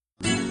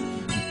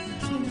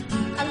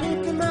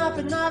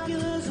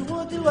binoculars,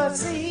 what do I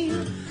see?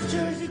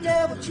 Jersey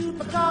Devil,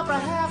 Chupacabra,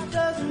 half a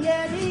dozen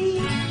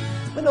Yeti.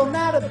 But no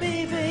matter,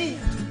 baby,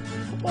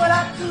 what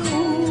I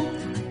do,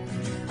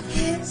 I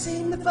can't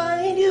seem to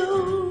find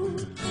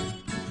you.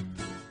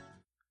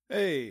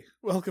 Hey,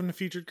 welcome to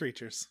Featured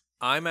Creatures.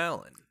 I'm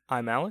Alan.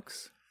 I'm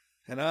Alex.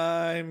 And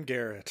I'm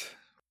Garrett.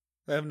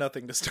 I have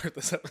nothing to start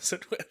this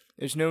episode with.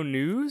 There's no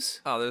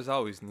news? Oh, there's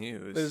always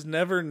news. There's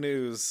never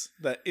news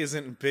that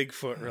isn't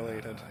Bigfoot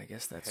related. I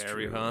guess that's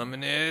hairy true.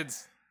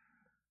 hominids.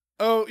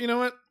 Oh, you know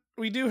what?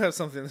 We do have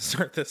something to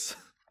start this.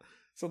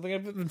 Something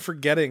I've been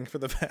forgetting for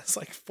the past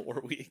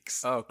 4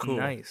 weeks. Oh, cool.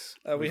 Nice.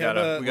 We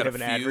have We have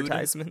an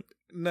advertisement.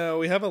 No,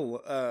 we have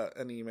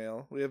an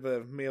email. We have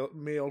a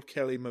mail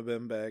Kelly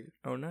Mabimbag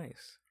Oh,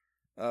 nice.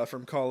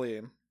 from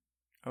Colleen.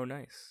 Oh,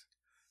 nice.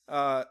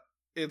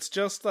 It's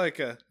just like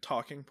a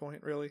talking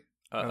point, really.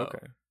 Uh-oh.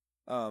 Okay.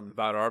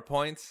 About our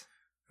points?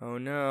 Oh,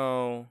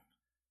 no.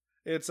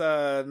 It's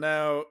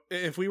now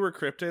if we were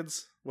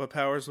cryptids, what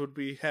powers would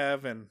we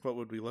have and what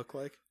would we look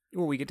like?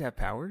 Well, we get to have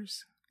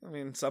powers? I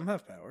mean, some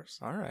have powers.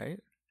 All right.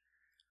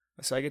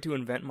 So I get to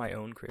invent my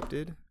own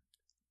cryptid?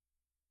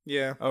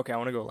 Yeah. Okay, I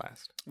want to go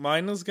last.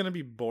 Mine is going to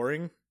be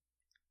boring.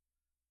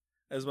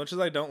 As much as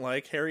I don't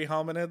like hairy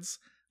hominids,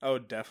 I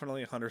would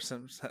definitely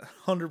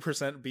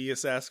 100% be a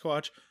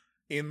Sasquatch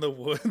in the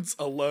woods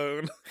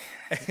alone.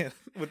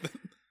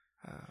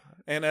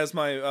 And as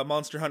my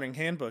Monster Hunting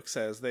Handbook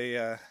says,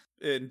 they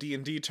in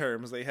D&D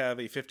terms, they have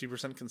a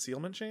 50%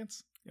 concealment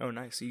chance. Oh,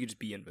 nice. So you could just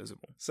be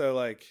invisible. So,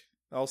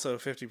 also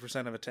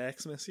 50% of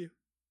attacks miss you.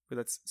 But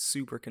that's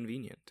super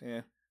convenient.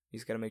 Yeah. You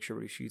just got to make sure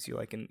everybody shoots you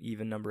an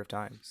even number of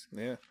times.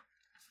 Yeah.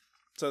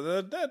 So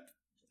that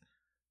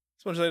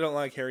as much as I don't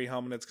like hairy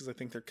hominids because I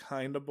think they're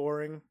kind of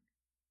boring,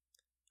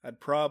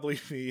 I'd probably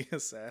be a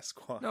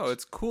Sasquatch. No,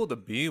 it's cool to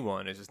be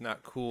one. It's just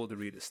not cool to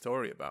read a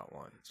story about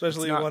one.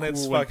 Especially it's not when cool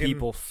it's when fucking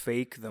people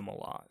fake them a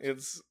lot.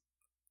 It's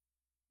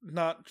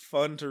not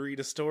fun to read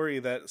a story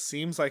that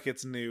seems like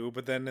it's new,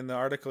 but then in the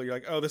article you're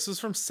like, oh, this is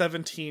from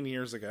 17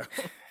 years ago.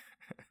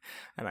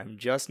 And I'm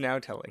just now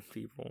telling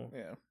people.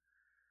 Yeah.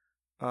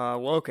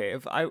 Well, okay.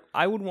 If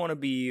I would want to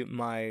be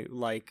my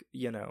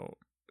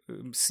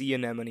sea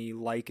anemone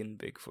lichen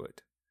Bigfoot,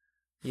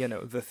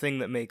 the thing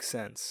that makes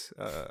sense,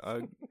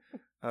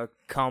 a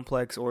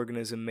complex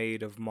organism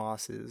made of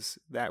mosses.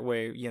 That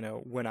way,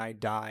 when I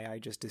die, I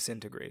just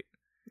disintegrate,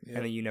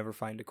 and then you never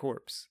find a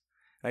corpse.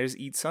 I just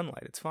eat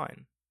sunlight. It's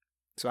fine.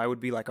 So I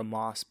would be like a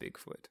moss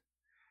Bigfoot.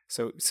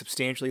 So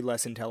substantially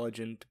less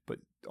intelligent, but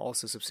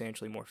also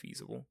substantially more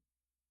feasible.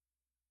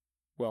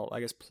 Well,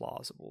 I guess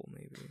plausible,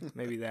 maybe.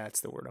 Maybe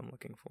that's the word I'm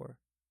looking for.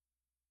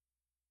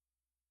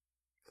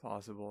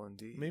 Plausible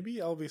indeed.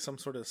 Maybe I'll be some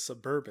sort of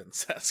suburban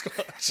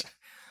Sasquatch.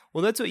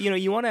 Well, that's what,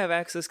 you want to have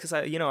access, because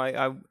I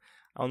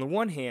on the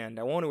one hand,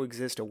 I want to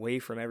exist away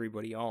from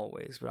everybody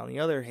always, but on the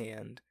other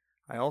hand,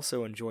 I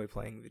also enjoy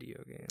playing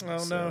video games.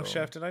 Oh no,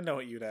 Shefton, I know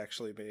what you'd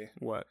actually be.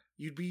 What?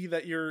 You'd be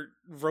your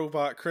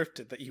robot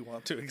cryptid that you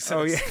want to exist.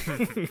 Oh yeah.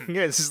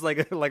 Yeah, it's just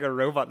like a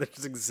robot that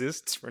just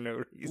exists for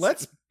no reason.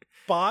 Let's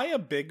buy a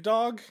big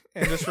dog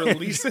and just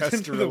release it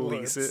into the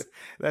woods.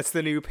 That's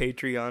the new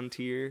Patreon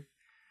tier.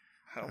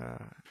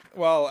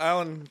 Well,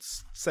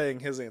 Alan's saying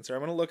his answer. I'm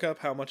going to look up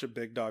how much a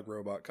big dog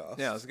robot costs.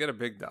 Yeah, let's get a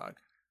big dog.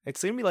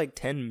 It's going to be like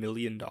 $10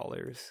 million.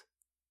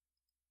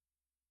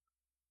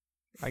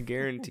 I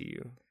guarantee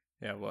you.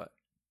 Yeah, what?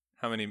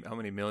 How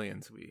many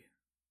millions we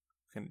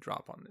can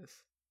drop on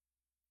this?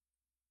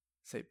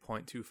 Say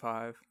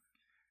 0.25.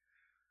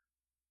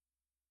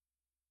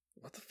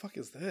 What the fuck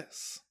is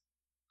this?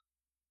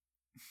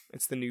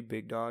 It's the new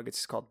big dog.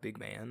 It's called Big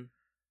Man.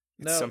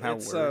 It's somehow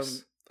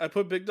worse. I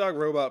put big dog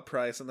robot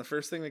price, and the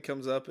first thing that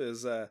comes up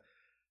is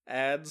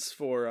ads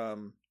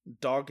for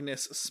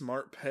Dogness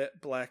Smart Pet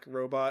Black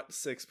Robot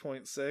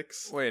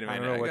 6.6. Wait a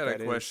minute, I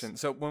got a question.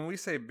 So when we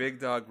say big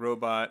dog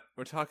robot,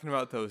 we're talking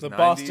about those the 90s?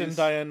 Boston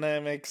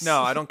Dynamics.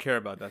 No, I don't care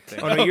about that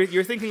thing. Oh no,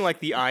 you're thinking like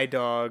the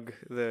iDog,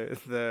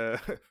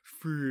 the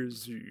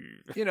Frizzy.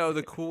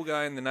 The cool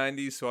guy in the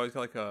 90s who always got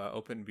like a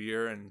open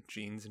beer and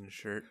jeans and a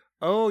shirt.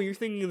 Oh, you're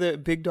thinking the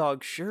big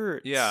dog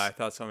shirt. Yeah, I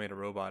thought someone made a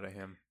robot of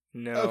him.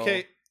 No.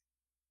 Okay,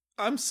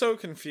 I'm so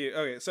confused.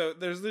 Okay, so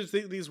there's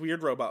these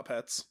weird robot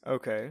pets.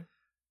 Okay.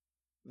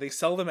 They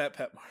sell them at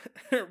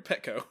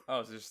Petco.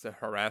 Oh, is it just to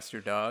harass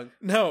your dog?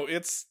 No,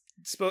 it's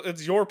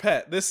your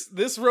pet.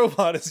 This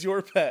robot is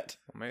your pet.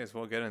 Well, may as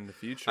well get it in the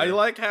future. I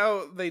like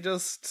how they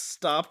just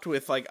stopped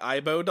with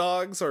Aibo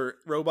dogs or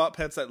robot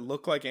pets that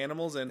look like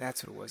animals, and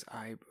that's what it was.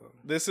 Aibo.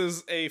 This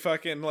is a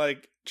fucking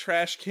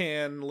trash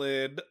can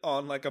lid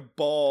on a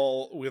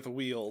ball with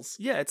wheels.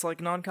 Yeah, it's like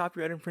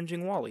non-copyright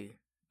infringing Wall-E.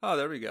 Oh,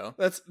 there we go.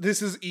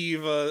 This is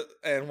Eva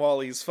and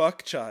Wall-E's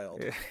fuck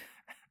child.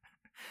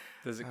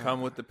 Does it come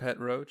with the pet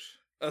roach?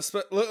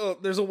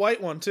 There's a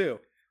white one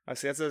too. I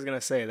see. That's what I was gonna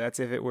say. That's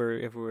if it were,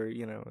 it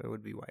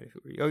would be white. If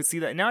it were, see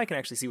that now I can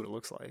actually see what it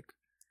looks like.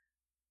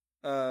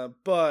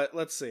 But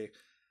let's see.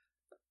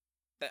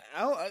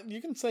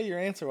 You can say your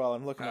answer while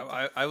I'm looking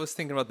up. I was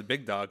thinking about the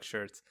big dog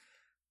shirts.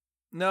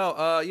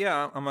 No,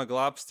 yeah, I'm a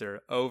globster.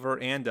 Over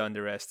and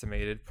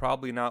underestimated.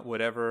 Probably not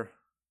whatever.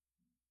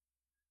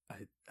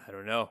 I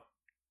don't know.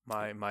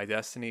 My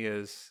destiny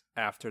is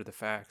after the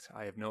fact.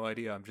 I have no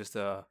idea. I'm just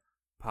a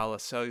pile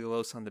of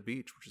cellulose on the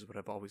beach, which is what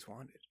I've always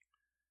wanted.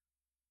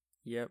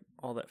 Yep,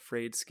 all that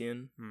frayed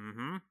skin.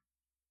 Mm-hmm.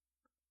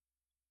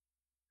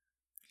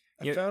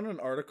 I found an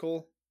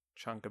article.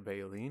 Chunk of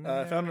baleen.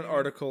 I found an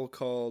article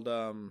called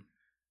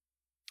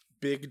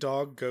 "Big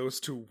Dog Goes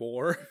to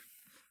War."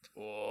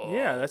 Whoa.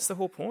 Yeah, that's the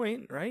whole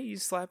point, right? You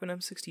slap an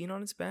M16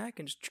 on its back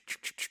and just.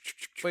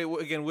 Wait,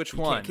 again, which You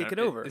one? can't kick it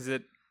over. Is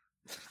it?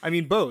 I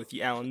mean, both,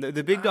 Alan.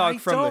 The big dog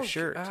from the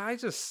shirt. I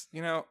just,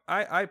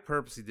 I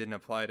purposely didn't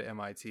apply to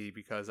MIT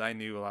because I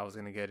knew I was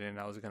going to get in.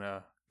 I was going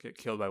to get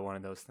killed by one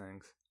of those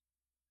things.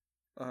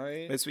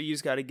 That's what you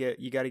just got to get.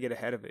 You got to get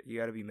ahead of it. You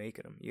got to be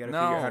making them. You got to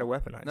figure out how to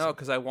weaponize. No, them.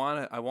 because I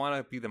want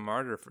to be the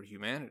martyr for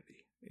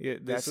humanity. Yeah,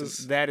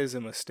 that is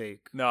a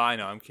mistake. No, I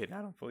know. I'm kidding.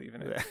 I don't believe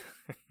in it.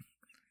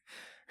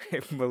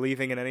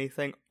 Believing in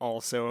anything,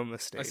 also a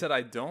mistake. I said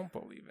I don't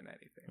believe in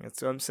anything. That's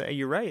what I'm saying.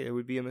 You're right. It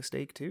would be a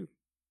mistake too.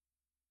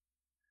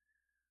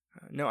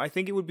 No, I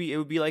think it would be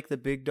like the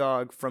big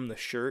dog from the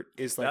shirt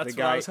is like That's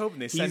the guy. what I was hoping.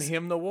 They send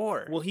him the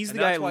war. Well, he's and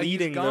the guy that's why he's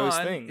leading those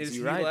gone, things. Is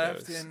You he ride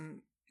left those.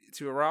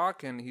 to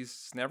Iraq and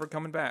he's never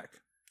coming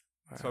back.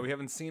 That's why Wow. we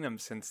haven't seen him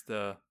since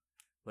the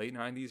late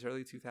 90s,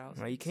 early 2000s.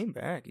 Well, he came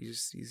back.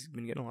 He's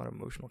been getting a lot of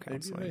emotional Maybe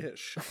counseling. they hit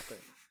shopping.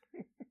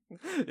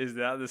 Is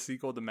that the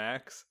sequel to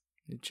Max?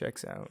 It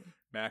checks out.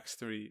 Max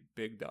 3,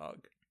 Big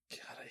Dog.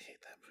 God, I hate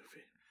that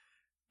movie.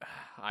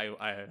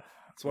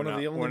 It's one of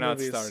the only we're not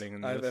movies starting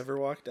in I've this. ever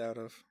walked out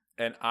of.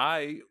 And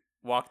I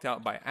walked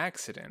out by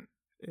accident.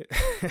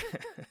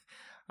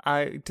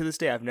 To this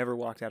day I've never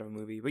walked out of a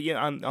movie, but yeah,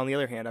 on the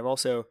other hand, I've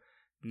also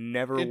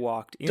never It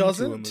walked into a movie.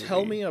 Doesn't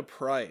tell me a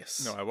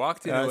price. No, I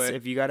walked into it.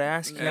 If you got to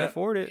ask, you can't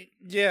afford it.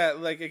 Yeah,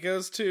 like it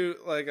goes to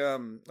like I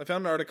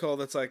found an article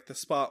that's like the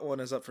spot one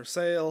is up for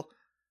sale.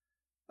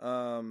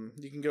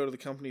 You can go to the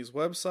company's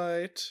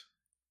website.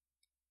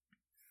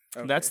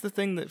 Okay. That's the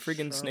thing that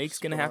friggin' Shop Snake's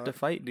gonna have to spot.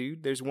 fight,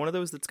 dude. There's one of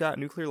those that's got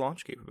nuclear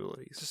launch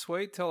capabilities. Just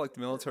wait till like the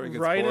military gets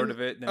Right bored in- of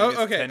it, and then Oh, it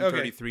gets okay,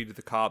 1033 to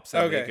the cops,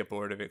 and they Okay. get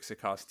bored of it because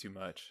it costs too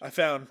much. I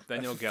found.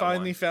 Then you'll I get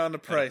finally one found a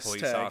At price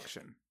police tag.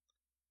 auction.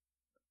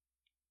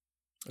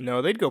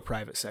 No, they'd go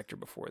private sector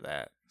before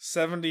that.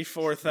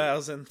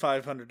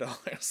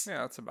 $74,500. Yeah,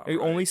 that's about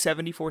Only right.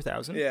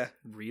 74,000. Yeah,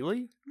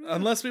 Really?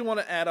 unless we want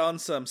to add on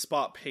some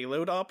spot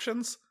payload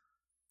options,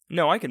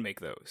 No, I can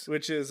make those.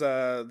 which is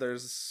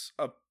there's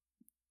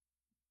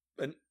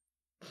an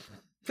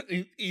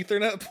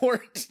Ethernet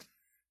port.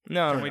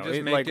 No, Can no, we no. just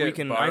It- make like it we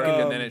can. barred I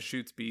can. and then it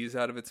shoots bees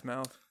out of its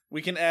mouth?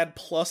 We can add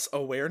plus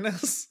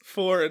awareness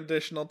for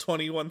additional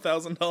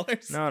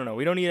 $21,000. No.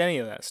 We don't need any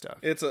of that stuff.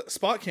 It's a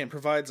SpotCam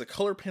provides a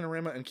color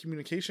panorama and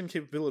communication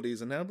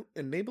capabilities,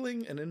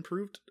 enabling an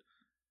improved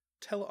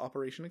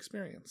teleoperation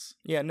experience.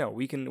 Yeah, no.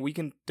 We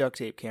can duct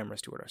tape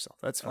cameras to it ourselves.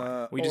 That's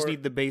fine. We just or-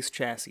 need the base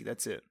chassis.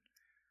 That's it.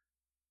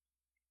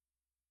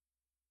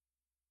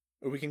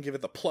 Or we can give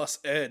it the Plus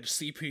Edge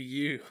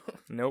CPU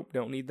Nope,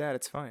 don't need that.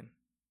 It's fine.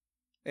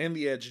 and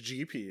the Edge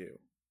GPU.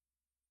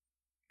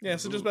 Yeah,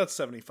 so just Ooh. about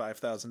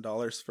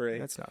 $75,000 for a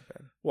That's not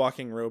bad.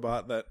 walking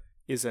robot that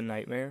Is a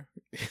nightmare.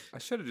 I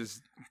should have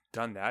just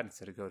done that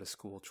instead of go to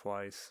school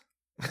twice.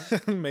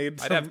 made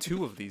I'd have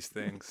 2 of these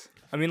things.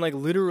 I mean, like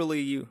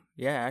literally, you.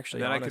 Yeah, And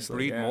actually, then I could honestly,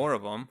 breed yeah. more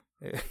of them.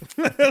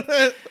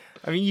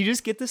 I mean, you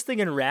just get this thing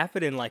and wrap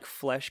it in like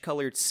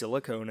flesh-colored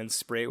silicone and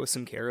spray it with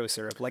some Caro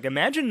syrup. Like,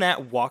 imagine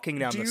that walking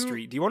down Do the you-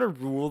 street. Do you want to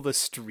rule the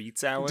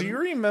streets, Alan? Do you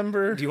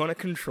remember? Do you want to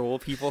control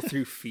people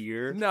through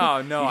fear? No,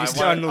 You I just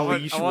want,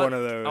 unleash one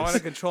of those. I want to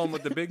control them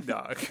with the big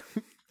dog.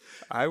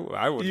 I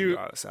wouldn't You-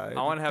 go outside.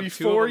 I want to have 2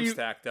 Before of them you-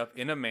 stacked up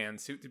in a man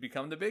suit to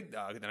become the big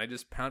dog. Then I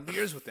just pound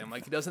beers with them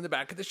like he does in the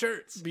back of the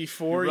shirts.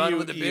 Before you run you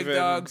with the big even-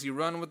 dogs, you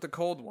run with the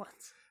cold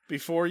ones.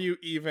 Before you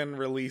even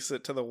release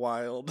it to the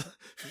wild,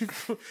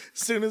 as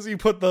soon as you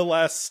put the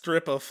last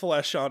strip of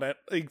flesh on it,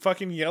 a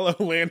fucking yellow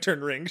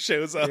lantern ring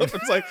shows up.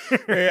 It's like,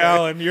 hey,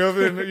 Alan, you have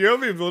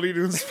the ability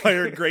to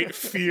inspire great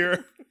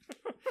fear.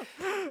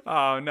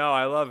 Oh no,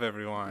 I love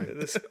everyone.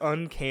 this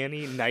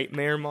uncanny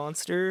nightmare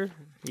monster.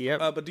 Yep.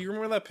 But do you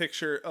remember that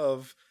picture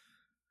of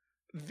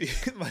the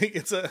like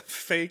it's a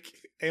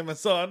fake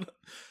Amazon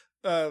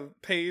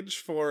page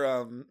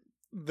for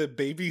the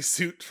baby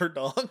suit for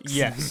dogs?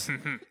 Yes.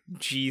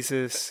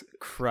 Jesus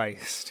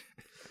Christ.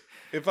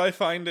 If I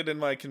find it in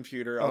my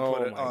computer, I'll Oh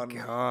put it my on.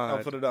 God.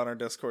 I'll put it on our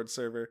Discord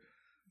server.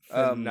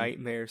 The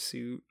nightmare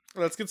suit.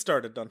 Let's get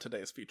started on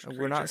today's feature.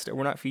 We're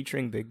not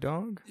featuring Big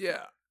Dog.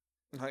 Yeah.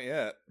 Not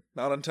yet.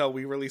 Not until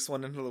we release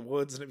one into the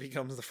woods and it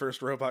becomes the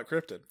first robot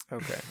cryptid.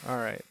 Okay. All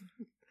right.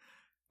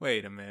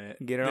 Wait a minute.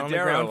 Get it on the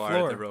Darrow ground are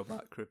floor. the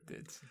robot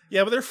cryptids.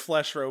 Yeah, but they're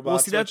flesh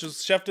robots, see, which that's- is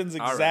Shefton's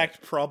All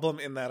exact problem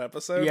in that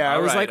episode. Yeah, I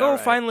was Alright, like, oh,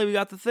 alright. finally we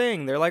got the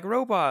thing. They're like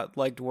robot,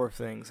 like dwarf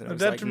things. And I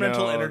They're was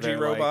detrimental like, no, energy they're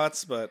like-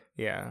 robots, but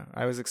yeah,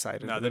 I was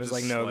excited. No, but they're it was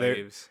just like, no,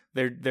 slaves.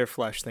 they're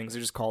flesh things.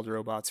 They're just called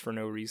robots for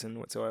no reason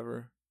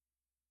whatsoever.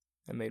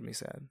 That made me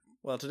sad.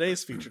 well,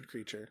 today's featured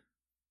creature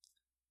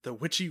the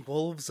Witchy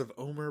Wolves of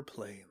Omer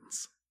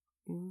Plains.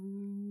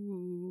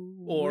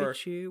 Ooh, Or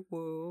witchy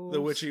wolves.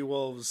 The Witchy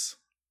Wolves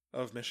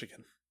of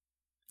Michigan.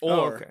 Oh,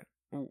 Or okay.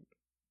 Ooh.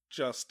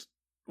 just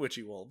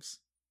Witchy Wolves.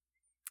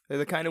 They're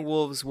the kind of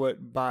wolves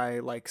what buy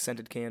like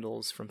scented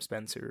candles from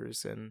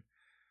Spencer's and,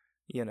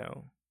 you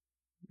know,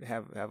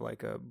 have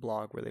like a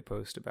blog where they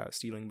post about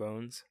stealing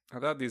bones. I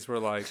thought these were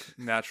like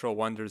Natural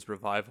Wonders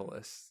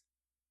revivalists,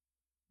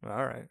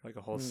 All right. like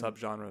a whole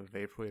subgenre of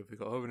vaporwave. We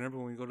go, oh, remember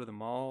when we go to the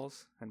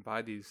malls and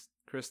buy these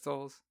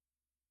crystals?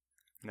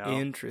 No.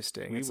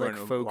 Interesting. we It's like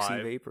weren't folksy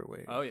alive.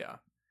 vaporwave. Oh yeah.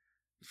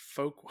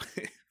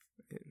 Folkwave.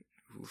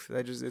 Oof,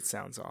 it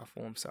sounds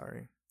awful. I'm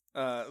sorry.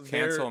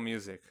 Cancel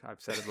music.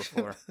 I've said it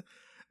before.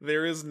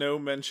 There is no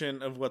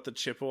mention of what the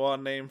Chippewa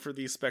name for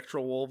these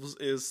spectral wolves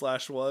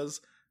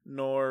is/was,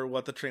 nor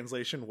what the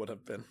translation would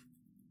have been.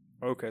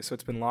 Okay, so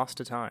it's been lost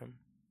to time.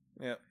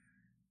 Yeah.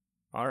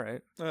 All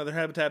right. Their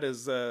habitat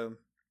is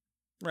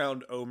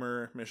around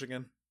Omer,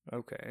 Michigan.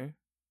 Okay.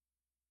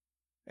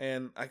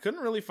 And I couldn't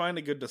really find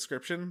a good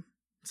description,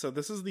 so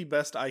this is the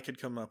best I could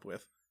come up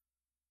with.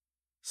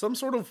 Some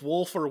sort of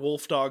wolf or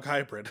wolf dog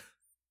hybrid.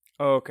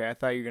 Oh, okay. I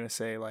thought you were gonna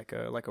say like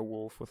a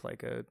wolf with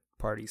like a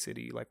Party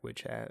City like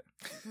witch hat.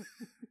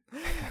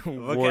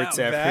 Warts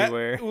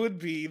everywhere. That would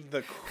be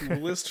the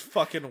coolest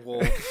fucking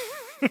wolf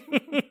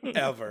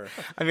ever.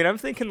 I mean, I'm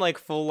thinking like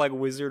full like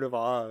Wizard of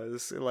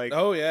Oz. Like,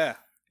 Oh yeah.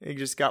 he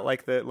just got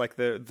like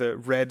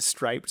the red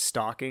striped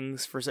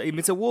stockings for. I mean,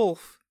 it's a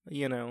wolf,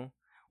 you know,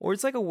 or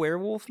it's like a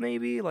werewolf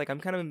maybe. Like I'm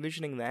kind of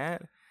envisioning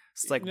that.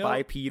 It's like You know-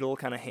 bipedal,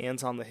 kind of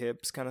hands on the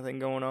hips kind of thing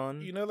going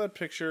on. You know that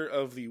picture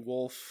of the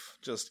wolf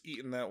just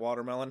eating that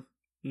watermelon?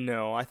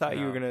 No, I thought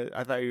you were No.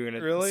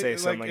 gonna Really? say Like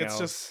something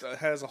it's else. just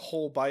has a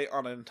whole bite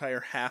on an entire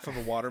half of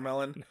a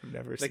watermelon. I've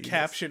never The seen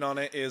caption on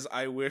it is,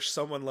 "I wish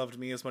someone loved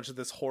me as much as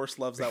this horse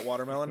loves that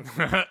watermelon."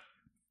 this.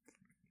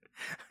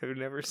 I've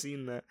never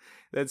seen that.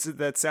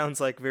 That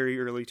sounds like very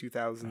early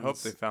 2000s. I hope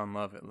they found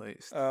love at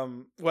least.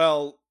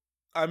 Well,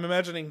 I'm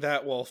imagining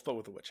that wolf, but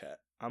with a witch hat.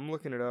 I'm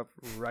looking it up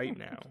right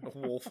now. A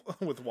wolf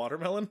with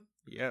watermelon?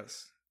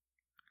 Yes,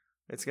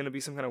 it's gonna be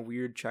some kind of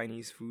weird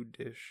Chinese food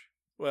dish.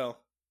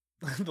 Well,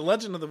 the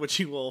legend of the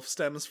witchy wolf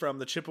stems from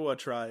the Chippewa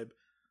tribe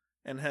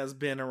and has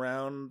been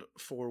around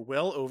for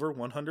well over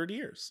 100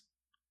 years.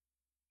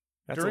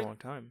 That's During- a long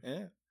time.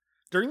 Yeah.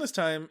 During this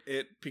time,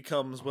 it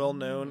becomes well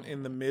known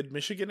in the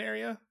mid-Michigan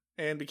area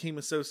and became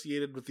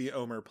associated with the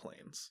Omer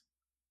Plains.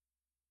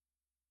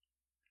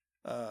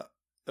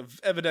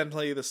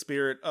 Evidently, the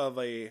spirit of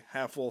a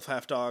half-wolf,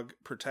 half-dog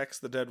protects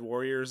the dead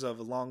warriors of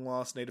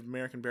long-lost Native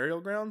American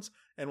burial grounds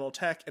and will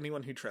attack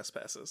anyone who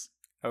trespasses.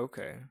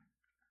 Okay.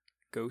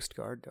 Ghost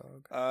guard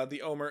dog.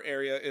 The Omer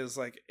area is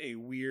like a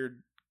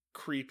weird,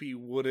 creepy,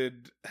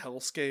 wooded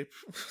hellscape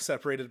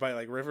separated by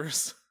like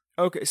rivers.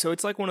 Okay, so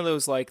it's like one of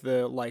those like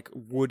the like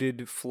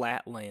wooded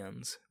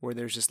flatlands where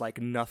there's just like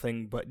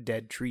nothing but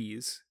dead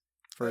trees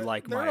for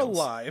like They're miles.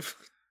 alive.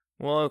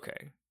 Well,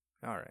 okay.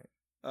 All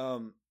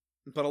right.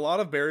 But a lot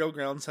of burial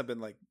grounds have been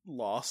like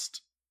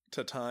lost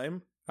to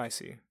time, I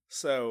see.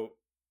 so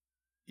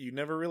you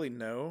never really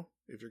know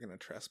if you're gonna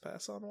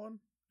trespass on one.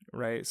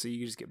 Right, so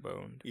you just get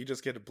boned. You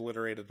just get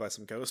obliterated by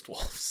some ghost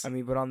wolves. I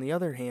mean, but on the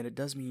other hand, it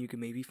does mean you can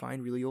maybe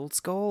find really old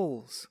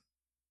skulls.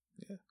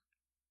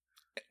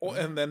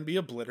 And then be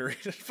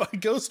obliterated by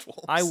ghost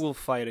wolves. I will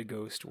fight a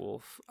ghost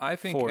wolf. I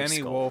think for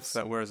any wolf skulls.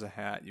 that wears a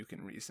hat you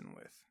can reason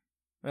with.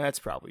 That's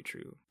probably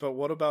true. But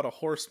what about a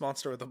horse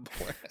monster with a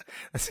boy?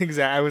 That's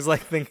exact. I was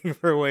like thinking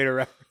for a way to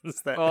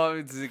reference that.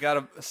 Oh, does he got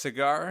a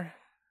cigar?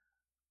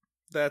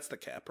 That's the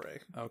Capre.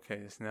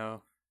 Okay, so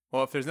no.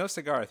 Well, if there's no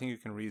cigar, I think you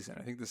can reason.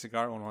 I think the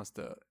cigar one wants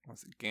to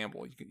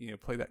gamble. You can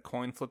play that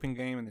coin flipping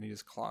game, and then he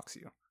just clocks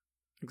you,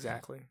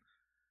 Exactly.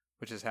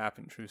 which has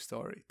happened. True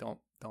story. Don't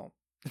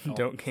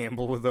Don't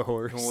gamble with the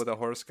horse. go with a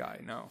horse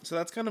guy. No, So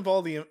that's kind of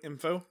all the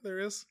info there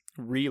is.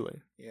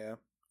 Really? Yeah.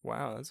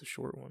 Wow, that's a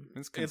short one.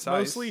 it's It's concise.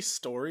 mostly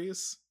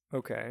stories.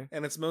 Okay,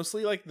 And it's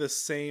mostly like the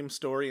same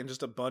story and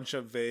just a bunch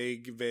of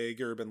vague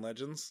urban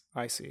legends.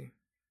 I see.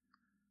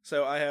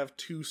 So I have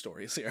two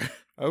stories here.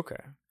 Okay.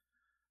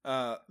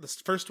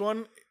 The first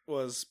one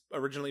was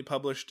originally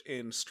published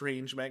in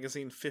Strange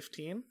Magazine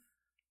 15,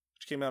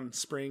 which came out in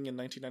spring in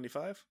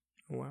 1995.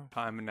 Wow.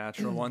 Time and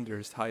Natural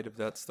Wonders, height of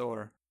that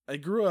store. I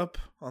grew up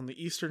on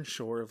the eastern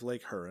shore of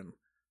Lake Huron,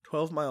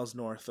 12 miles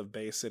north of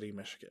Bay City,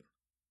 Michigan.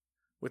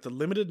 With the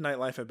limited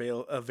nightlife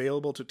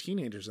available to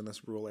teenagers in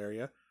this rural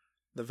area,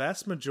 the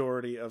vast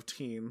majority of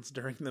teens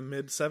during the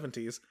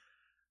mid-70s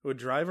would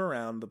drive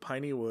around the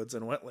piney woods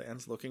and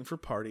wetlands looking for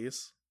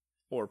parties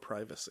or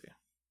privacy.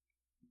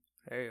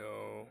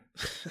 Heyo.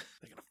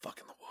 They're gonna fuck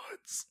in the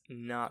woods.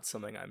 Not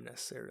something I'm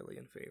necessarily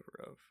in favor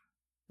of.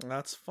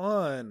 That's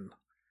fun.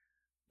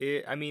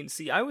 I mean,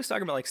 see, I was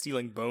talking about like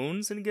stealing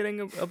bones and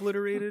getting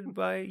obliterated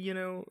by,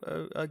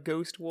 a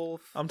ghost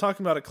wolf. I'm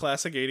talking about a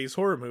classic 80s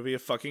horror movie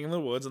of fucking in the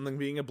woods and then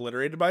being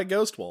obliterated by a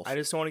ghost wolf. I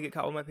just don't want to get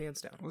caught with my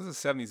pants down. What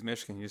was the 70s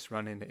Michigan? You just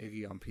run into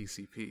Iggy on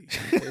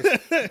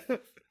PCP.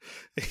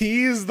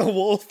 He's the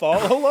wolf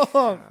all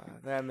along.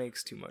 That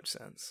makes too much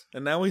sense.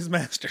 And now he's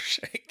Master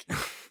Shake.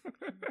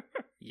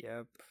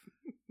 Yep.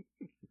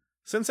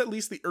 Since at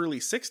least the early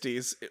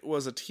 60s, it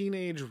was a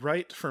teenage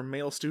right for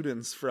male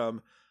students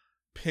from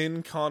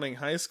Pinconning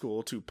High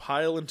School to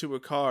pile into a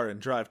car and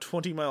drive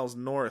 20 miles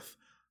north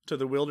to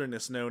the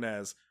wilderness known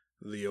as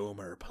the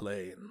Omer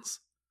Plains.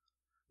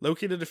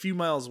 Located a few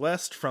miles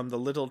west from the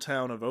little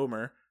town of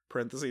Omer,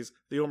 parentheses,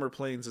 the Omer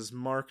Plains is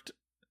marked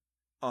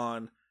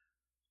on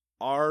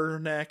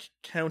Arnak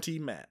County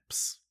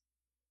maps.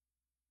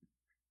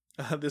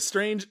 This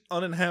strange,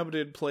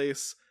 uninhabited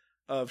place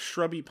of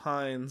shrubby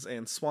pines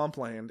and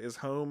swampland is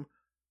home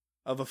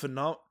of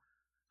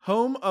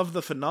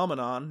the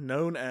phenomenon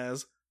known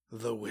as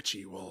the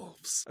Witchy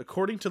Wolves.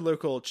 According to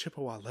local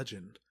Chippewa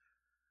legend,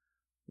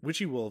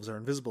 Witchy Wolves are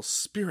invisible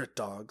spirit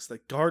dogs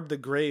that guard the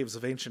graves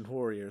of ancient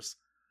warriors,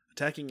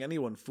 attacking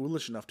anyone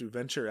foolish enough to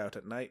venture out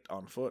at night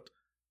on foot.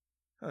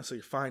 So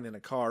you're fine in a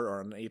car or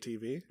an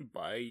ATV.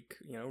 Bike,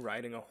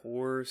 riding a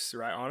horse,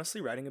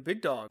 honestly, riding a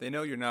big dog. They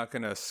know you're not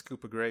going to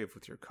scoop a grave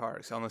with your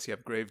car, so unless you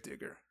have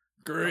Gravedigger.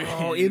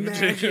 Oh,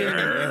 imagine.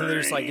 And they're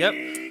just like, yep,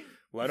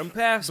 let them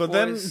pass, But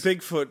boys. then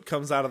Bigfoot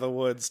comes out of the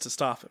woods to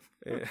stop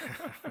him.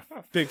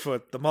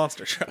 Bigfoot, the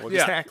monster truck. Well,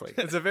 exactly.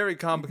 It's a very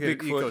complicated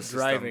Bigfoot ecosystem,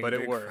 driving but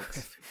it Bigfoot.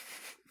 works.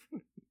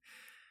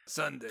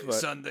 Sunday.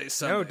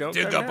 No, don't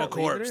dig cut up it a out,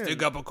 leave corpse. it in.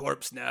 Dig up a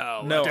corpse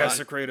now. No,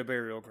 Desecrate a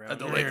burial ground. At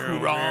the Lake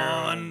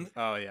Huron.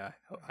 Oh, yeah.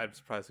 I'm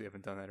surprised we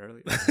haven't done that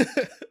earlier.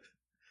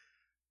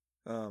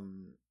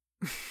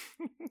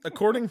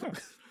 According,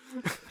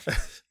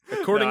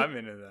 No, I'm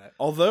into that.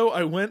 although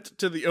I went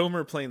to the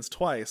Omer Plains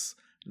twice,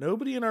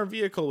 nobody in our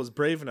vehicle was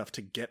brave enough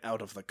to get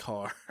out of the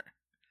car.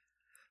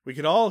 We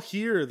could all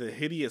hear the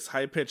hideous,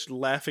 high-pitched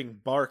laughing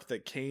bark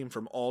that came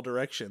from all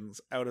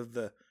directions out of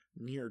the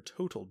near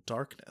total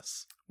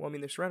darkness. Well, I mean,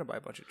 they're surrounded by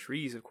a bunch of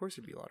trees. Of course,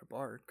 there'd be a lot of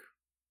bark.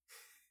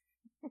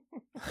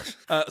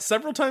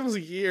 Several times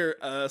a year,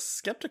 a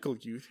skeptical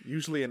youth,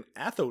 usually an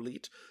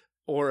athlete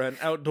or an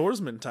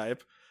outdoorsman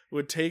type,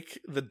 would take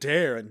the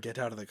dare and get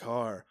out of the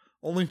car,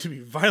 only to be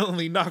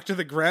violently knocked to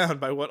the ground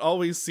by what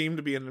always seemed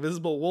to be an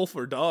invisible wolf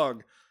or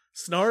dog,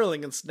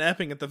 snarling and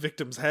snapping at the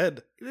victim's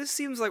head. This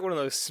seems like one of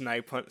those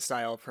snipe hunt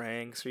style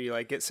pranks where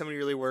you get somebody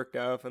really worked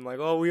up and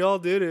oh, we all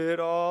did it,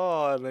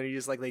 oh, and then you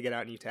just they get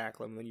out and you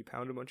tackle them and then you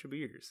pound a bunch of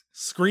beers.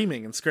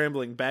 Screaming and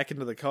scrambling back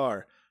into the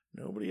car.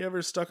 Nobody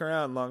ever stuck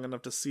around long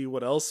enough to see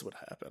what else would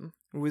happen.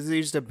 Was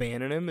they just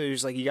abandon him? They're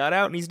just he got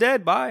out and he's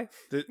dead, bye.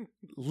 It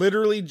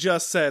literally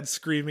just said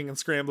screaming and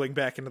scrambling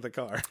back into the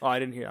car. Oh, I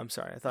didn't hear. I'm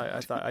sorry.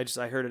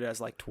 I heard it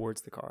as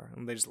towards the car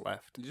and they just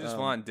left. You just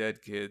want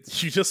dead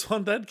kids. You just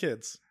want dead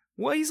kids.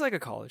 Well, he's like a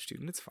college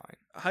student. It's fine.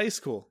 High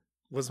school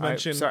was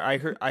mentioned. I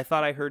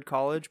thought I heard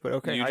college, but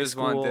okay. You high just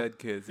school, want dead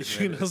kids.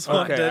 You admit it. just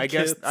want Okay, dead I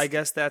kids.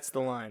 guess that's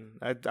the line.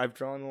 I've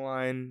drawn the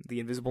line,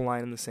 the invisible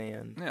line in the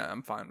sand. Yeah,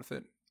 I'm fine with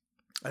it.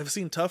 I've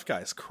seen tough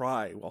guys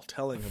cry while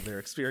telling of their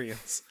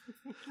experience.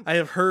 I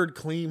have heard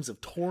claims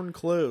of torn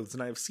clothes,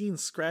 and I have seen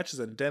scratches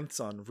and dents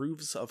on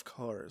roofs of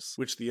cars,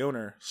 which the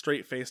owner,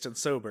 straight-faced and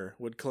sober,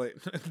 would claim.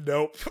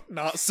 Nope,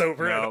 not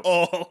sober Nope. at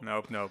all.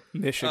 Nope.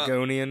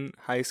 Michigonian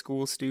high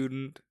school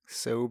student,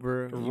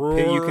 sober.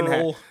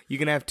 Rural, You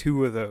can have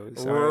two of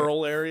those. all right?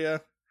 rural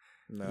area.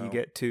 No. You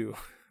get two.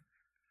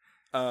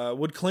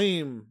 Would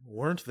claim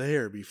weren't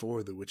there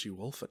before the Witchy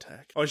Wolf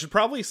attack. Oh, I should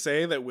probably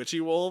say that Witchy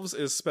Wolves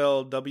is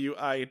spelled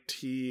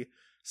Witchie.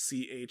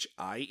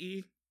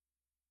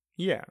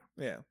 Yeah.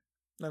 Yeah.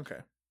 Okay.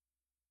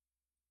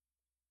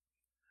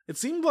 It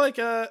seemed like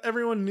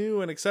everyone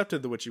knew and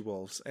accepted the Witchy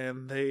Wolves,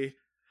 and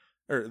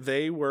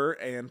they were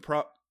and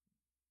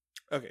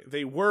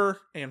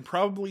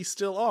probably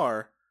still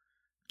are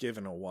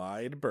given a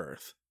wide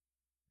berth.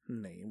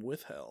 Name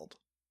withheld.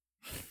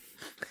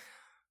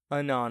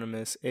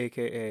 Anonymous,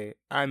 aka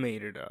I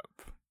made it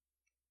up.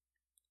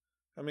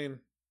 I mean,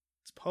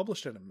 it's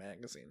published in a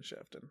magazine,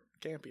 Shefton.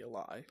 Can't be a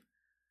lie.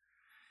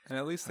 And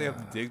at least they have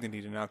the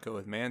dignity to not go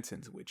with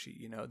Manson's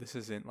witchy. This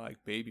isn't like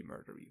baby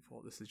murder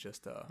evil. This is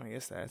just I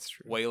guess that's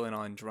true. wailing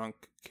on drunk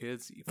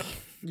kids evil.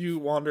 You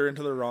wander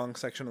into the wrong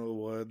section of the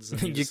woods.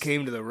 And You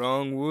came to the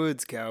wrong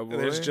woods, cowboy.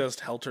 There's just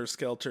Helter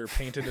Skelter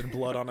painted in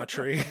blood on a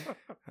tree.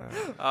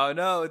 Oh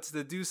no, it's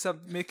the do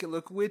something, make it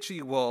look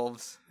witchy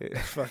wolves.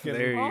 Fucking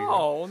There you go.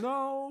 Oh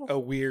no. a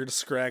weird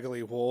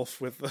scraggly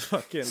wolf with the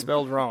fucking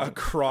Spelled wrong. a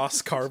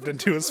cross carved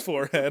into his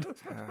forehead,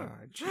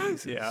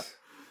 Jesus. Yeah.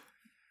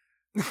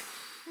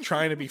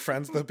 trying to be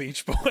friends with the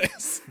Beach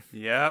Boys.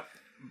 Yep.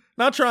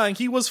 Not trying.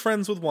 He was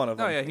friends with one of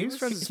them. Oh yeah, He was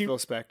friends with Phil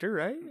Spector,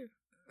 right?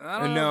 I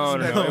don't No.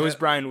 know. It was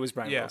Brian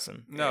Yeah.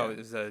 Wilson. No, it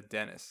was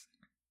Dennis.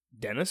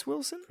 Dennis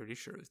Wilson? Pretty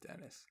sure it was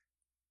Dennis.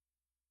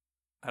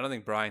 I don't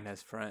think Brian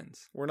has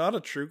friends. We're not a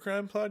true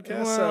crime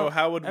podcast, Well, so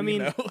how would we I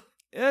mean, know?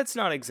 That's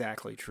not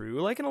exactly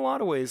true. In a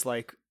lot of ways,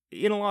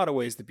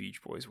 the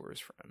Beach Boys were his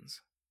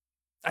friends.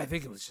 I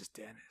think it was just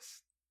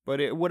Dennis. But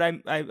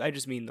I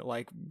just mean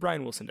that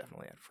Brian Wilson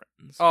definitely had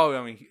friends. Oh,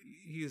 I mean,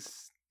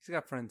 he's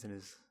got friends in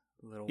his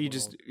little He world.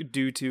 just,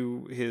 due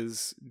to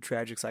his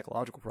tragic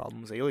psychological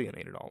problems,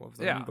 alienated all of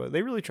them. Yeah. But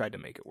they really tried to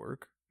make it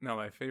work. No,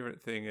 my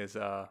favorite thing is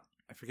I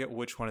I forget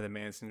which one of the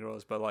Manson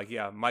girls, but like,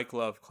 yeah, Mike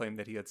Love claimed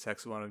that he had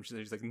sex with one of them.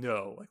 She's like,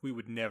 no, like we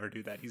would never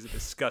do that. He's a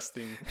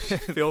disgusting,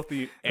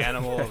 filthy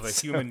animal of a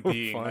That's human so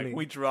being. funny. Like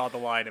we draw the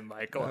line in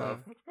Mike Love.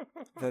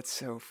 That's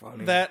so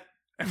funny. That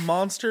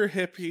monster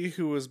hippie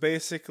who was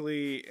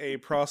basically a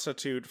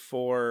prostitute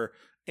for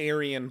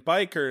Aryan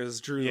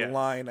bikers drew Yes. the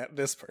line at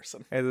this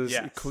person. As this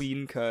Yes.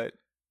 clean cut.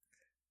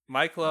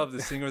 Mike Love,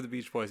 the singer of the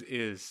Beach Boys,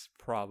 is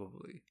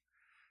probably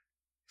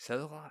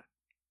says a lot.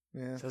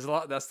 Yeah. Says a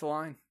lot. That's the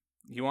line.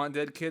 You want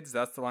dead kids?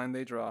 That's the line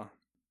they draw.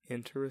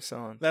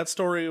 Interessant. That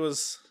story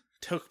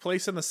took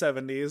place in the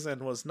 70s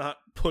and was not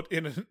put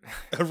in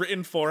a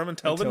written form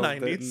until the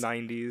 90s.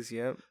 90s,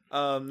 yep.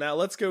 Now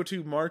let's go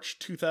to March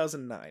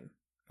 2009.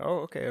 Oh,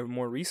 okay, a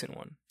more recent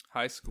one.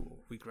 High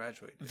school. We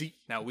graduated.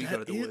 Now we that go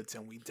to the is- woods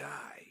and we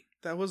die.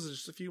 That was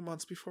just a few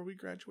months before we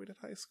graduated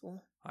high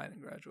school. I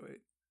didn't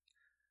graduate.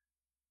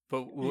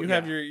 But You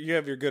have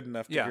your good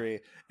enough Yeah. degree,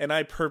 and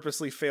I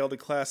purposely failed a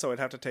class so I'd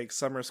have to take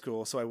summer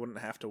school so I wouldn't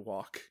have to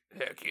walk.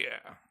 heck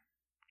yeah.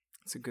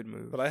 It's a good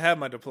move. But I have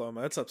my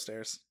diploma. It's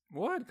upstairs.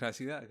 What? Can I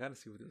see that? I gotta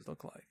see what these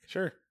look like.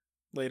 Sure.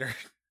 Later.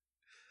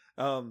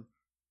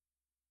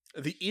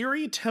 The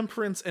Erie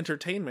Temperance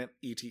Entertainment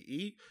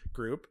ETE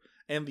group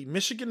and the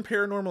Michigan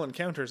Paranormal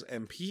Encounters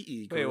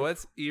MPE group. Wait,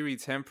 what's Erie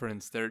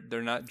Temperance? They're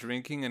not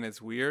drinking and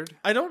it's weird.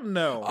 I don't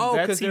know. Oh,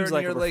 that 'cause seems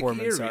they're like a near Lake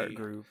performance Erie. art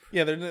group.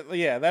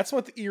 Yeah, that's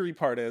what the Erie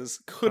part is.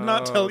 Could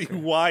not Oh, tell okay.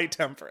 you why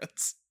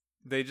temperance.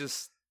 They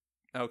just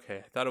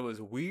okay. I thought it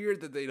was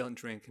weird that they don't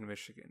drink in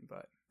Michigan,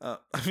 but I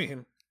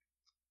mean,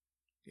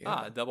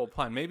 yeah. double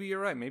pun. Maybe you're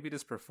right. Maybe it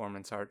is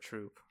performance art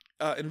troupe.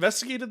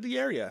 Investigated the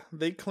area.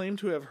 They claim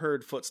to have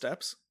heard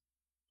footsteps.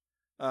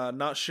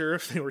 Not sure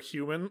if they were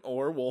human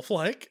or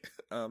wolf-like.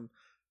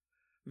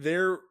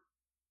 There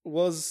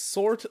was a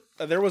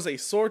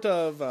sort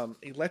of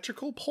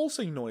electrical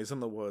pulsing noise in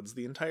the woods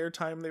the entire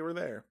time they were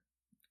there.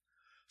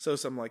 So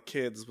some like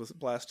kids was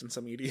blasting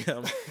some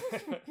EDM.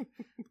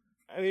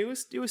 I mean, it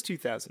was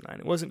 2009.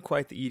 It wasn't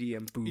quite the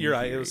EDM boom. You're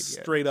right. It period was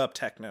yet. straight up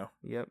techno.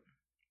 Yep.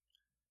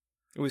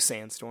 It was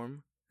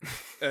Sandstorm.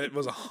 It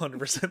was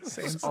 100%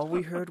 same. All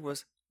we heard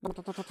was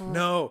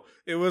No,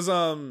 it was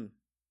the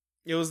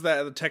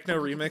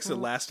techno remix of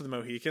Last of the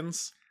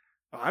Mohicans.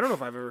 I don't know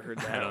if I've ever heard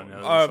that. I don't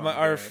know.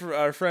 Our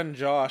friend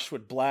Josh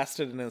would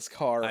blast it in his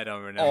car I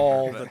don't remember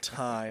all but the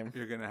time.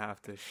 You're gonna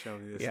have to show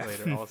me this Yeah,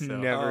 later. Also,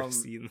 never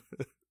seen.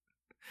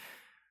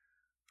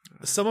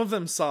 Some of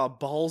them saw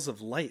balls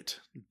of light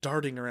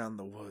darting around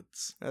the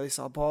woods. They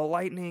saw ball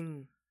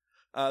lightning.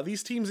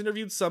 These teams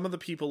interviewed some of the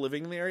people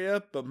living in the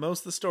area, but most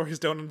of the stories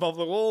don't involve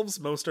the wolves.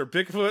 Most are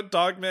Bigfoot,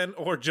 dogmen,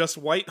 or just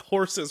white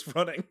horses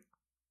running.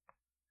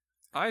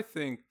 I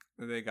think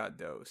they got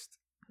dosed.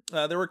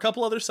 There were a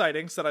couple other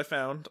sightings that I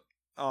found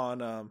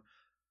on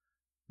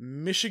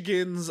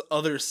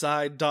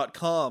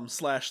michigansotherside.com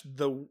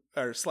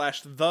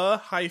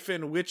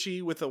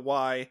 /the-witchy with a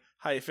Y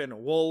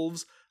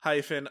 -wolves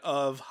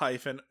 -of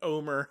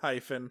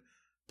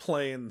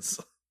 -omer-plains.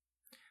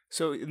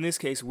 So in this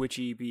case,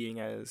 witchy being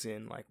as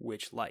in like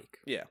witch like.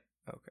 Yeah.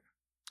 Okay.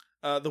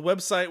 The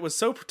website was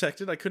so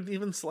protected I couldn't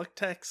even select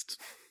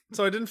text.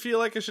 So I didn't feel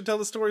like I should tell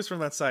the stories from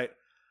that site.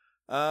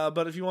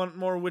 But if you want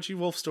more witchy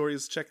wolf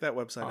stories, check that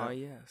website out.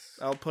 Yes.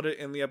 I'll put it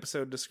in the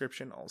episode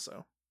description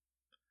also.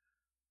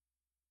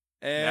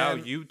 Now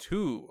And, you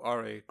too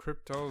are a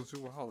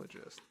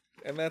cryptozoologist.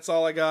 and that's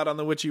all I got on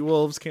the witchy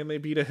wolves. Can they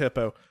beat a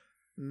hippo?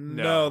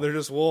 No, they're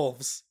just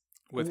wolves.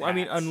 With I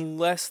mean, hats.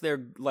 unless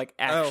they're like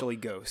actually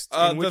ghosts.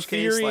 In the which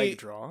case, theory- like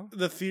draw.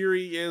 The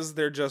theory is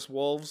they're just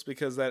wolves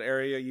because that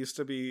area used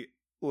to be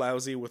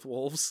lousy with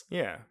wolves.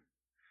 Yeah.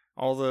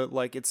 All the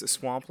like it's a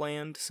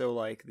swampland, so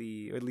like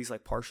at least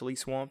like partially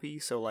swampy,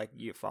 so like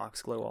you get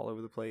foxglove all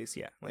over the place.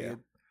 Yeah. Like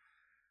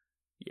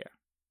Yeah.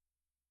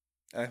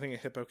 I think a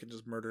hippo can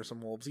just murder some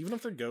wolves, even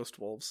if they're ghost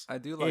wolves. I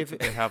do like if- that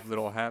they have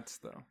little hats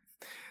though.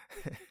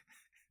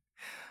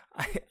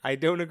 I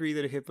don't agree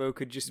that a hippo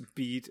could just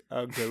beat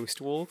a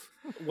ghost wolf,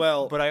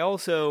 Well, but I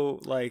also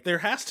like there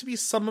has to be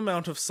some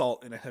amount of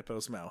salt in a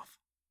hippo's mouth.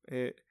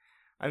 I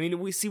mean,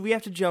 we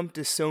have to jump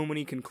to so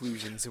many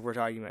conclusions if we're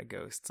talking about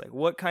ghosts. Like,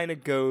 what kind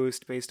of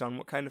ghost based on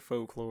what kind of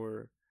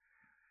folklore?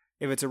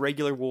 If it's a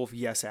regular wolf,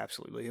 yes,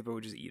 absolutely. Hippo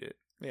would just eat it.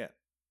 Yeah.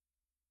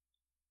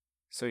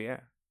 So, yeah.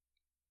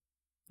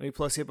 I mean,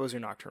 plus, hippos are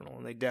nocturnal,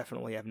 and they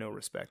definitely have no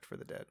respect for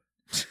the dead.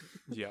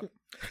 Yeah.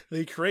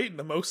 They create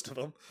the most of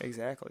them.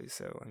 Exactly.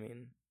 So, I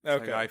mean,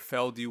 Like, Okay. I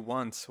felled you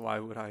once. Why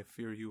would I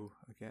fear you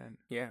again?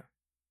 yeah.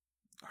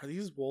 Are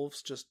these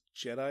wolves just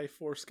Jedi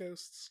Force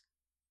ghosts?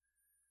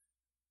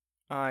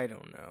 I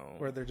don't know.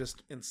 Where they're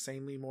just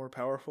insanely more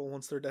powerful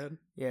once they're dead?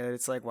 Yeah,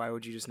 it's like, why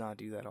would you just not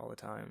do that all the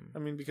time? I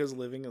mean, because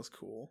living is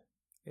cool.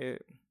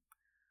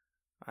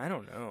 I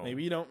don't know.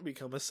 Maybe you don't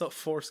become a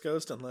Force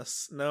ghost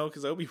unless... No,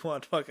 because Obi-Wan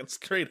fucking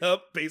straight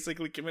up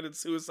basically committed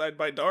suicide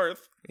by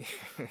Darth.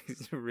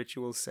 He's a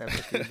ritual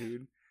sepulcher,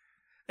 dude.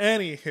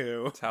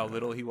 Anywho. That's how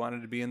little he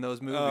wanted to be in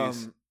those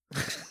movies.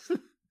 So,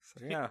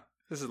 yeah.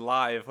 This is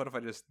live. What if I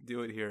just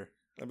do it here?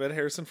 I bet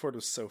Harrison Ford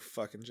was so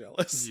fucking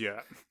jealous.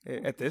 Yeah.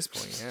 At this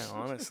point, yeah,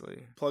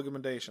 honestly.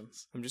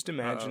 Plugmentations. I'm just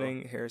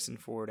imagining Harrison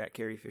Ford at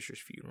Carrie Fisher's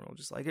funeral,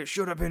 just like, it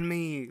should have been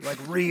me. Like,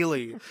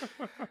 really?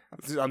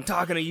 I'm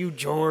talking to you,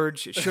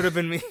 George. It should have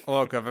been me.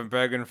 Look, I've been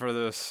begging for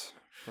this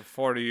for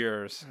 40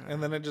 years.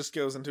 And then it just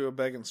goes into a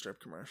beg and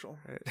strip commercial.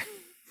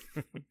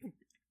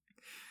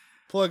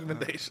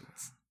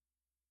 Plugmentations.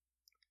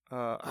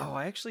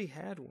 I actually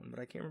had one, but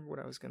I can't remember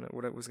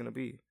what it was gonna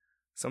be.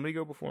 Somebody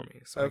go before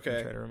me, so I Okay.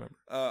 can try to remember.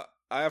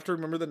 I have to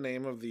remember the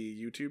name of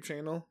the YouTube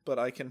channel, but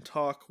I can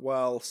talk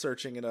while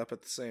searching it up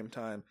at the same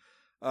time.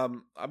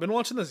 I've been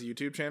watching this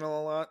YouTube channel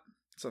a lot,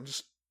 so I'm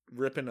just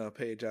ripping a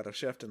page out of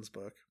Shefton's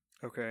book.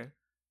 Okay.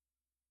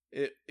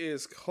 It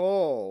is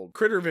called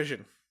Critter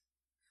Vision.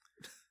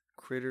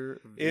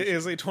 Critter. It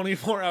is a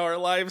 24-hour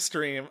live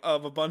stream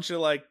of a bunch of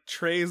like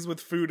trays with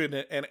food in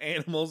it, and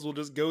animals will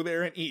just go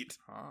there and eat.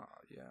 Ah,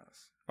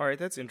 yes. All right,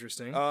 that's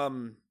interesting.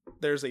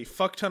 There's a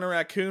fuck ton of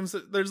raccoons.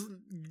 There's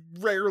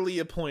rarely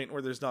a point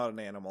where there's not an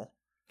animal.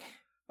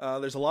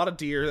 There's a lot of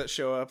deer that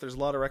show up. There's a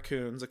lot of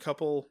raccoons, a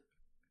couple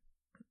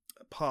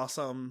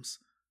possums,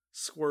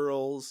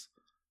 squirrels.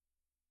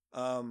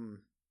 I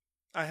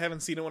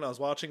haven't seen it when I was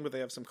watching, but they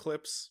have some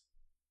clips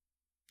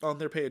on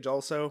their page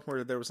also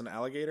where there was an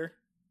alligator.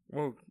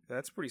 Whoa,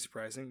 that's pretty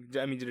surprising.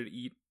 I mean, did it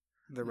eat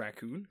the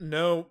raccoon?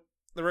 No,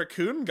 the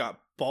raccoon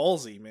got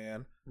ballsy,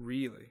 man.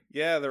 Really?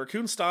 Yeah, the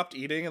raccoon stopped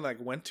eating and like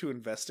went to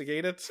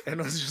investigate it and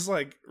was just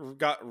like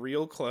got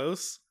real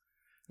close.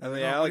 And the What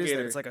is that?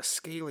 alligator, It's like a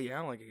scaly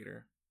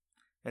alligator.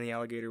 And the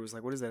alligator was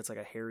like, what is that? It's like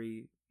a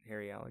hairy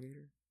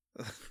alligator.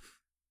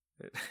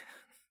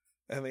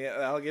 and the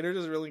alligator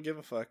doesn't really give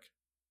a fuck.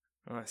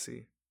 Oh, I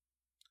see.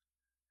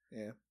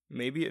 Yeah.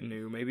 Maybe it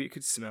knew. Maybe it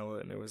could smell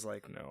it, and it was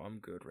like, "No, I'm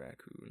good,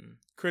 raccoon.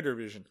 Critter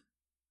Vision.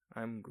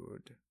 I'm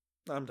good."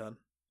 I'm done.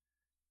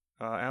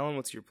 Alan,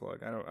 what's your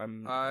plug? I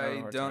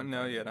don't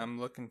know yet. I'm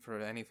looking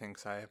for anything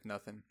because I have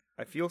nothing.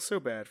 I feel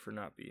so bad for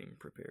not being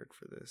prepared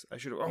for this. I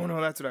should. Oh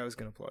no, that's what I was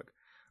gonna plug.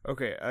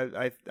 Okay,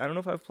 I don't know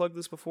if I've plugged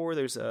this before.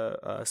 There's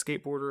a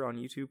skateboarder on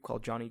YouTube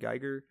called Johnny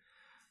Geiger.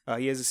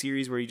 He has a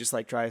series where he just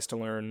like tries to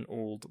learn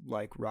old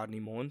like Rodney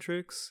Mullen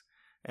tricks.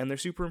 And they're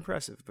super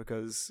impressive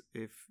because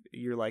if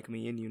you're like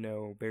me and you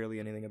know barely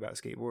anything about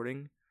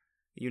skateboarding,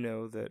 you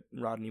know that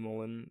Rodney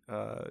Mullen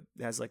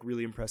has like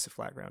really impressive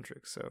flat ground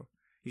tricks. So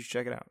you should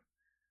check it out.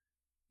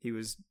 He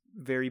was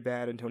very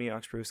bad in Tony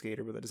Hawk's Pro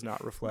Skater, but that does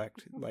not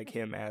reflect like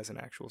him as an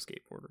actual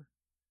skateboarder.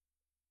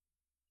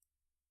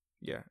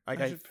 Yeah,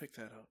 I should pick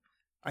that up.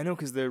 I know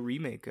because the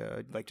remake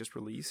like just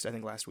released, I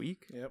think last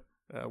week. Yep.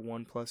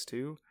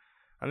 1+2.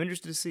 I'm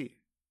interested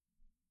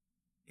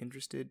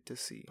to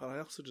see. But I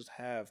also just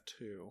have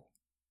 2.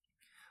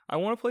 I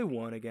want to play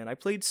 1 again. I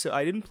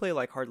didn't play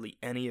like hardly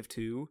any of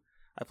 2.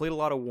 I played a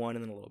lot of 1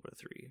 and then a little bit of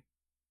 3.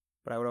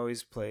 But I would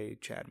always play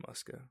Chad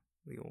Muska,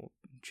 the old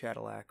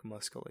Chadillac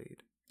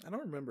Muscalade. I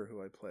don't remember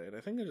who I played.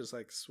 I think I just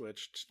like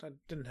switched. I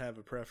didn't have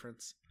a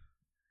preference.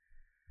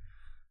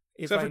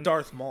 Except for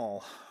Darth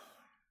Maul.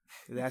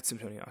 That's some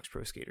Tony Hawk's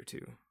Pro Skater 2.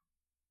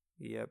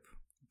 Yep.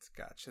 It's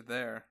got you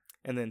there.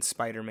 And then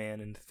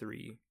Spider-Man in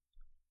 3.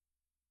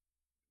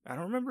 I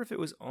don't remember if it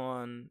was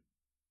on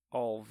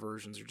all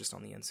versions or just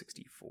on the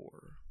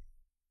N64.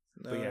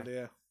 No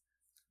idea.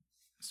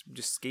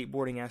 Just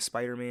skateboarding as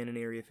Spider-Man in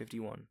Area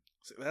 51.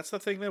 See, that's the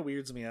thing that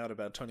weirds me out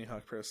about Tony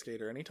Hawk Pro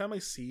Skater. Anytime I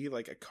see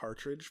like a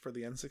cartridge for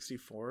the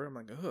N64, I'm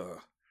like, ugh.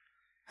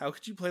 How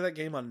could you play that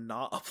game on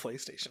not a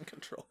PlayStation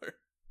controller?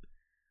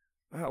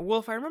 Well,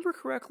 if I remember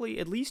correctly,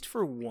 at least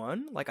for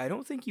 1, like I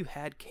don't think you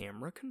had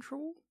camera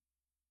control.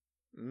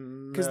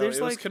 Because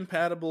it was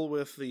compatible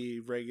with the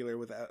regular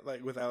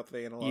without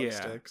the analog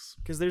sticks.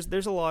 Because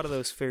there's a lot of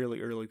those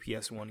fairly early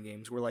PS1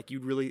 games where like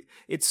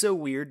it's so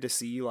weird to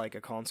see like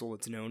a console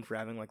that's known for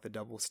having like the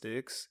double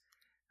sticks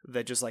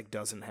that just like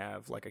doesn't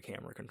have like a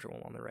camera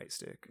control on the right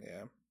stick.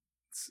 Yeah,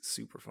 it's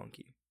super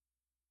funky.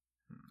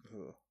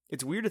 Ugh.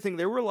 It's weird to think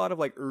there were a lot of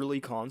like early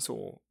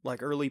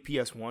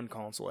PS1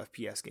 console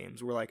FPS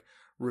games where like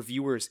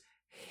reviewers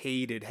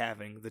hated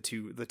having the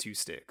two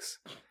sticks.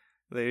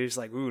 They're just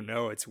like, ooh,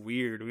 no, it's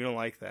weird. We don't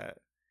like that.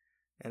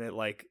 And it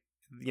like,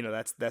 you know,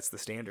 that's the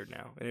standard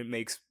now. And it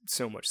makes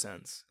so much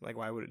sense. Like,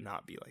 why would it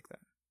not be like that?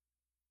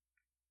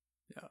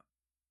 Yeah.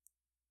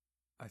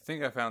 I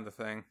think I found the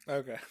thing.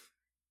 Okay.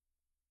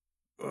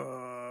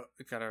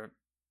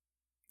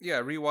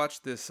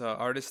 Rewatched this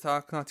artist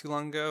talk not too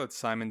long ago. It's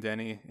Simon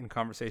Denny in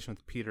conversation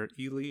with Peter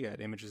Ely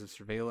at Images of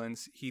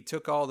Surveillance. He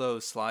took all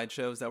those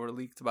slideshows that were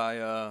leaked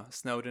by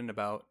Snowden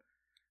about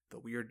the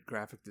weird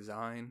graphic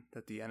design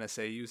that the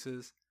NSA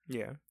uses.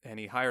 Yeah. And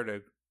he found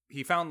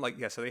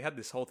so they had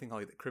this whole thing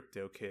called the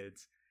Crypto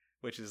Kids,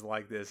 which is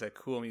like a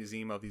cool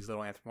museum of these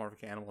little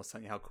anthropomorphic animals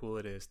telling you how cool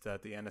it is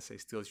that the NSA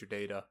steals your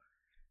data.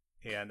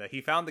 And he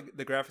found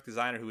the graphic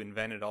designer who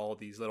invented all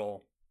these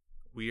little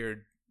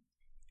weird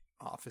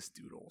office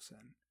doodles,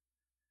 and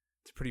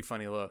it's a pretty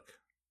funny look.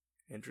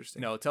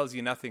 Interesting. It tells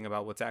you nothing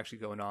about what's actually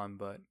going on,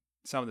 but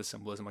some of the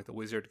symbolism, like the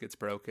wizard gets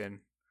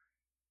broken,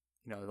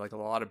 you know, like a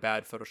lot of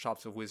bad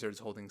photoshops of wizards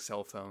holding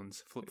cell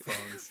phones, flip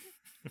phones,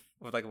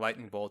 with like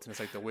lightning bolts, and it's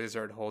like the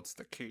wizard holds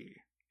the key.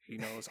 He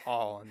knows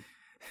all, and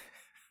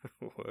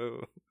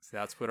Whoa. so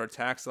that's what our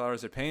tax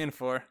dollars are paying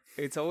for.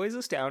 It's always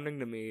astounding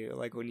to me,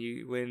 like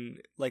when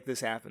like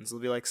this happens,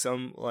 there'll be like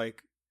some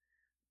like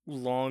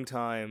long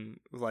time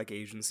like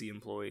agency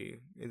employee,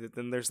 and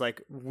then there's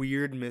like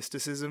weird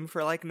mysticism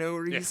for like no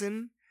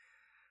reason.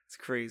 It's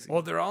crazy.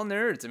 Well, they're all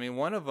nerds. I mean,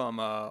 one of them,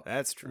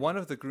 That's true. one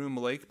of the Groom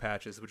Lake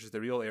patches, which is the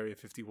real Area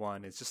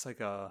 51, is just like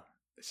a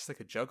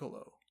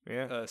juggalo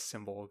Yeah.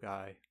 symbol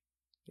guy.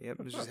 Yep.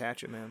 It's just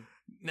Hatchet Man.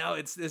 No,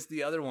 it's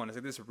the other one. It's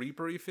like this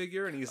Reapery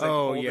figure, and he's like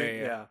Oh, holding,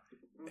 yeah.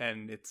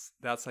 and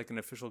that's like an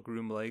official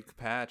Groom Lake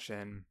patch.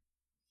 And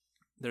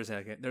there's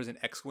an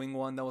X-wing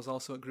one that was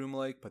also at Groom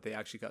Lake, but they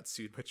actually got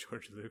sued by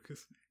George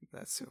Lucas.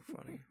 That's so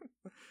funny.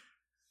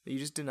 You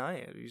just deny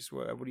it. You just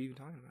what are you even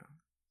talking about?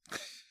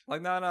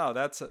 Like, no,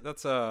 that's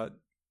a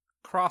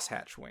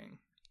crosshatch wing.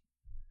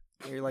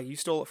 You're like, you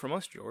stole it from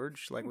us,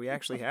 George. Like, we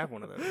actually have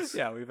one of those.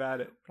 Yeah, we've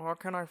had it. Well,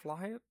 can I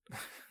fly it?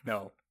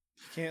 No,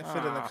 Can't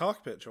fit in the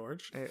cockpit,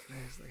 George.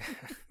 It's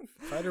like,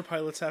 Fighter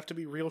pilots have to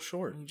be real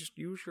short. you just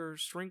use your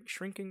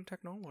shrinking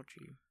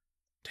technology.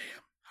 Damn,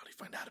 how do you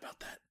find out about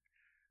that?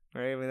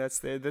 Right? I mean,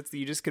 that's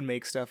you just can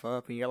make stuff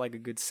up, and you got like a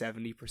good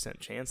 70%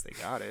 chance they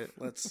got it.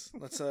 Let's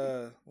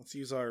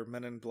use our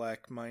Men in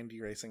Black mind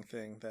erasing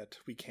thing that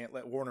we can't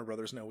let Warner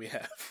Brothers know we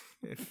have.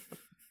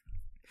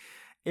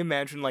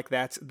 Imagine like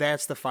that's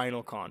the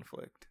final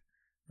conflict,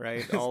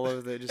 right? All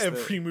of the just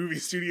Every movie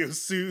studio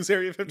sues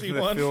Area the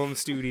 51. film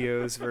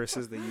studios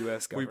versus the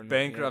U.S. we government.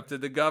 bankrupted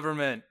the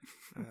government.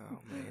 Yeah. Oh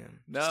man,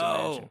 Just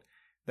No. imagine.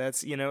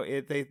 That's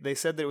they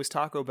said that it was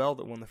Taco Bell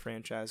that won the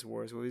franchise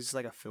wars. It was just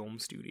like a film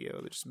studio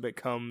that just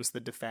becomes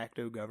the de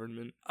facto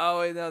government.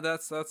 Oh wait, no,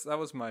 that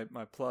was my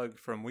plug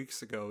from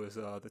weeks ago. Is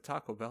the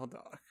Taco Bell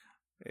doc?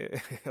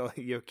 Like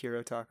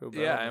Yokiro Taco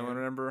Bell. Yeah, I man.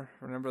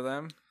 remember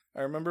them.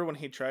 I remember when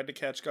he tried to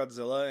catch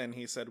Godzilla and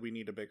he said we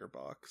need a bigger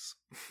box.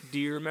 Do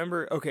you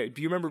remember? Okay,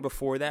 do you remember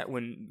before that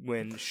when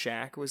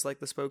Shaq was like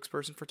the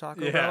spokesperson for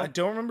Taco Yeah. Bell? I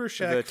don't remember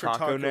Shaq The for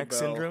Taco neck Bell.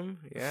 syndrome.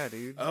 Yeah,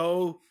 dude.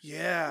 Oh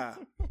yeah,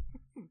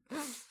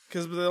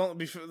 because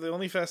the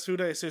only fast food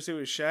I associate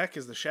with Shaq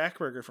is the Shaq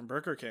Burger from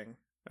Burger King.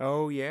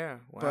 Oh yeah.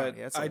 Wow. But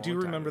yeah, that's a I do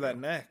long time remember that ago.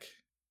 neck.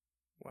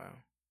 Wow.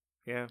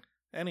 Yeah.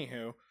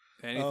 Anywho,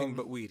 Anything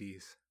but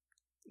Wheaties.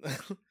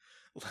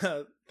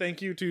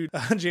 thank you to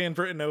Jan,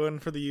 Britt, and Owen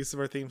for the use of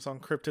our theme song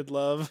 "Cryptid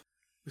Love."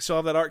 We still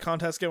have that art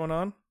contest going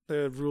on.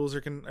 The rules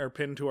are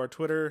pinned to our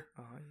Twitter.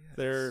 Oh yes.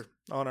 They're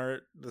on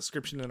our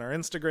description in our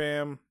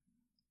Instagram.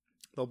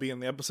 They'll be in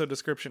the episode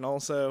description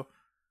also.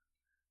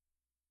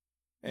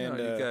 And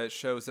you got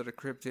shows that are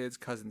cryptids.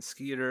 Cousin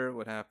Skeeter,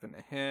 what happened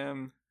to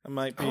him? I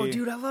might be. Oh,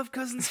 dude, I love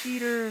Cousin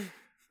Skeeter.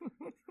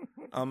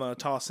 I'm gonna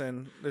toss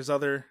in. There's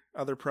other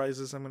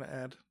prizes I'm gonna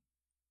add.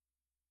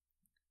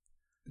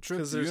 Trip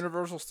 'Cause to there's-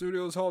 Universal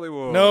Studios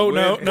Hollywood. No, with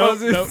no, no,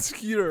 Cousin no.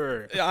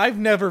 Skeeter. I've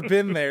never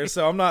been there,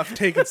 so I'm not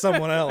taking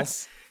someone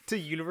else. To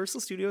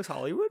Universal Studios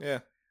Hollywood? Yeah.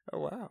 Oh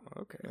wow.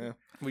 Okay. Yeah.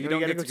 Well, You you don't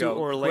gotta get to go to go.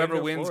 Orlando,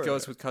 Whoever wins Florida.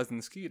 goes with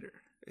Cousin Skeeter.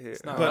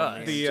 It's not But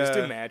us. the, just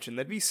uh, imagine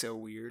that'd be so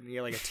weird. You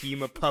got like a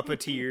team of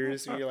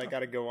puppeteers, and you like got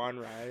to go on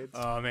rides.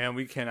 Oh man,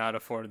 we cannot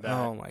afford that.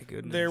 Oh my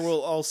goodness. There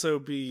will also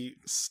be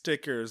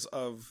stickers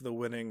of the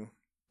winning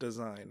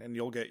design, and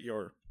you'll get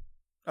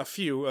a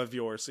few of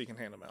yours, so you can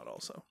hand them out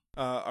also.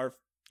 Our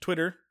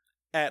Twitter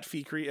at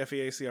Feacre,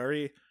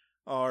 Feacre.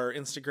 Our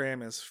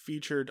Instagram is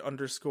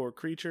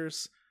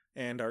featured_creatures,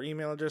 and our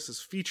email address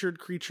is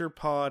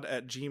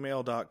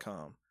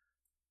featuredcreaturepod@gmail.com.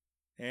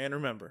 And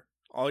remember,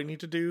 all you need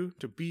to do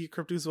to be a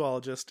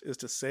cryptozoologist is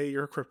to say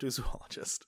you're a cryptozoologist.